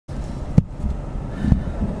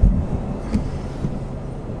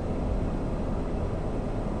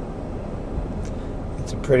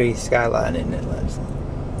Pretty skyline, isn't it, Leslie?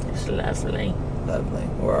 It's lovely. Lovely.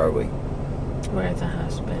 Where are we? We're at the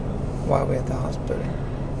hospital. Why are we at the hospital?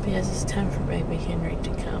 Because it's time for baby Henry to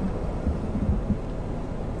come.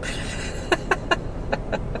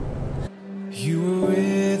 You were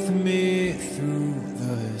with me through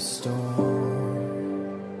the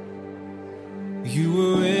storm. You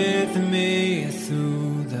were with me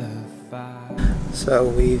through the fire. So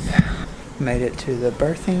we've made it to the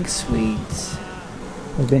birthing suite.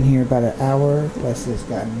 We've been here about an hour. Leslie's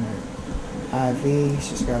gotten her IV.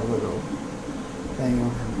 She's got a little thing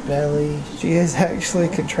on her belly. She is actually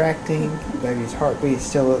contracting. Baby's heartbeat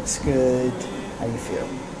still looks good. How you feel?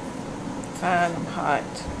 Fine, I'm hot.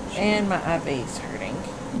 And my IV's hurting.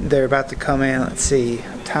 They're about to come in. Let's see.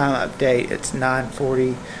 Time update. It's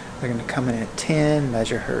 9:40. They're going to come in at 10,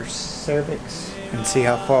 measure her cervix, and see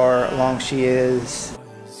how far along she is.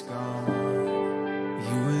 You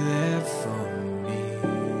were there for me.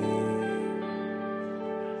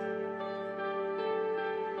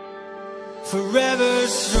 Forever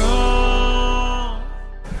strong.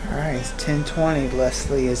 Alright, it's 10:20.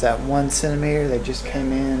 Leslie is at 1 centimeter. They just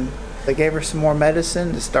came in. They gave her some more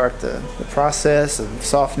medicine to start the process of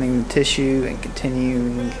softening the tissue and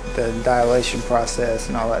continuing the dilation process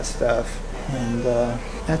and all that stuff. And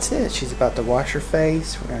that's it. She's about to wash her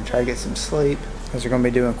face. We're going to try to get some sleep because we're going to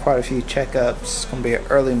be doing quite a few checkups. It's going to be an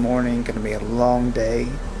early morning, going to be a long day.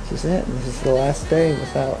 This is it. This is the last day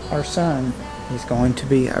without our son. He's going to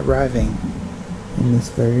be arriving in this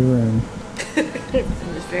very room. In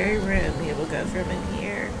this very room, he will go from in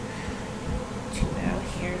here to out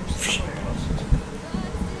here somewhere else.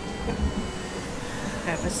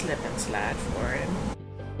 Have a slip and slide for him.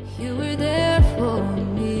 You were there for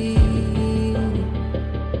me.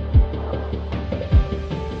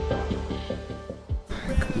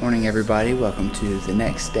 Good morning, everybody. Welcome to the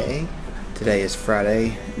next day. Today is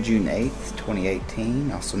Friday, June 8th,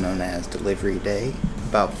 2018, also known as Delivery Day.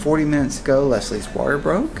 About 40 minutes ago, Leslie's water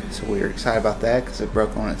broke, so we were excited about that because it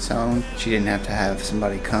broke on its own. She didn't have to have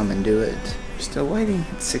somebody come and do it. We're still waiting.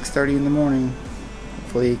 It's 6:30 in the morning.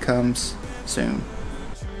 Hopefully he comes soon.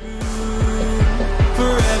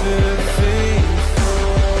 Forever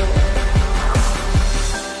faithful.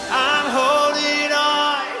 I'm holding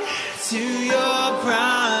on to your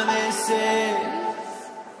promises.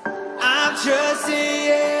 I'm trusting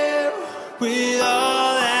you with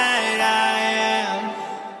all that I am.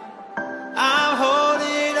 I'm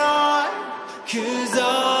holding on 'cause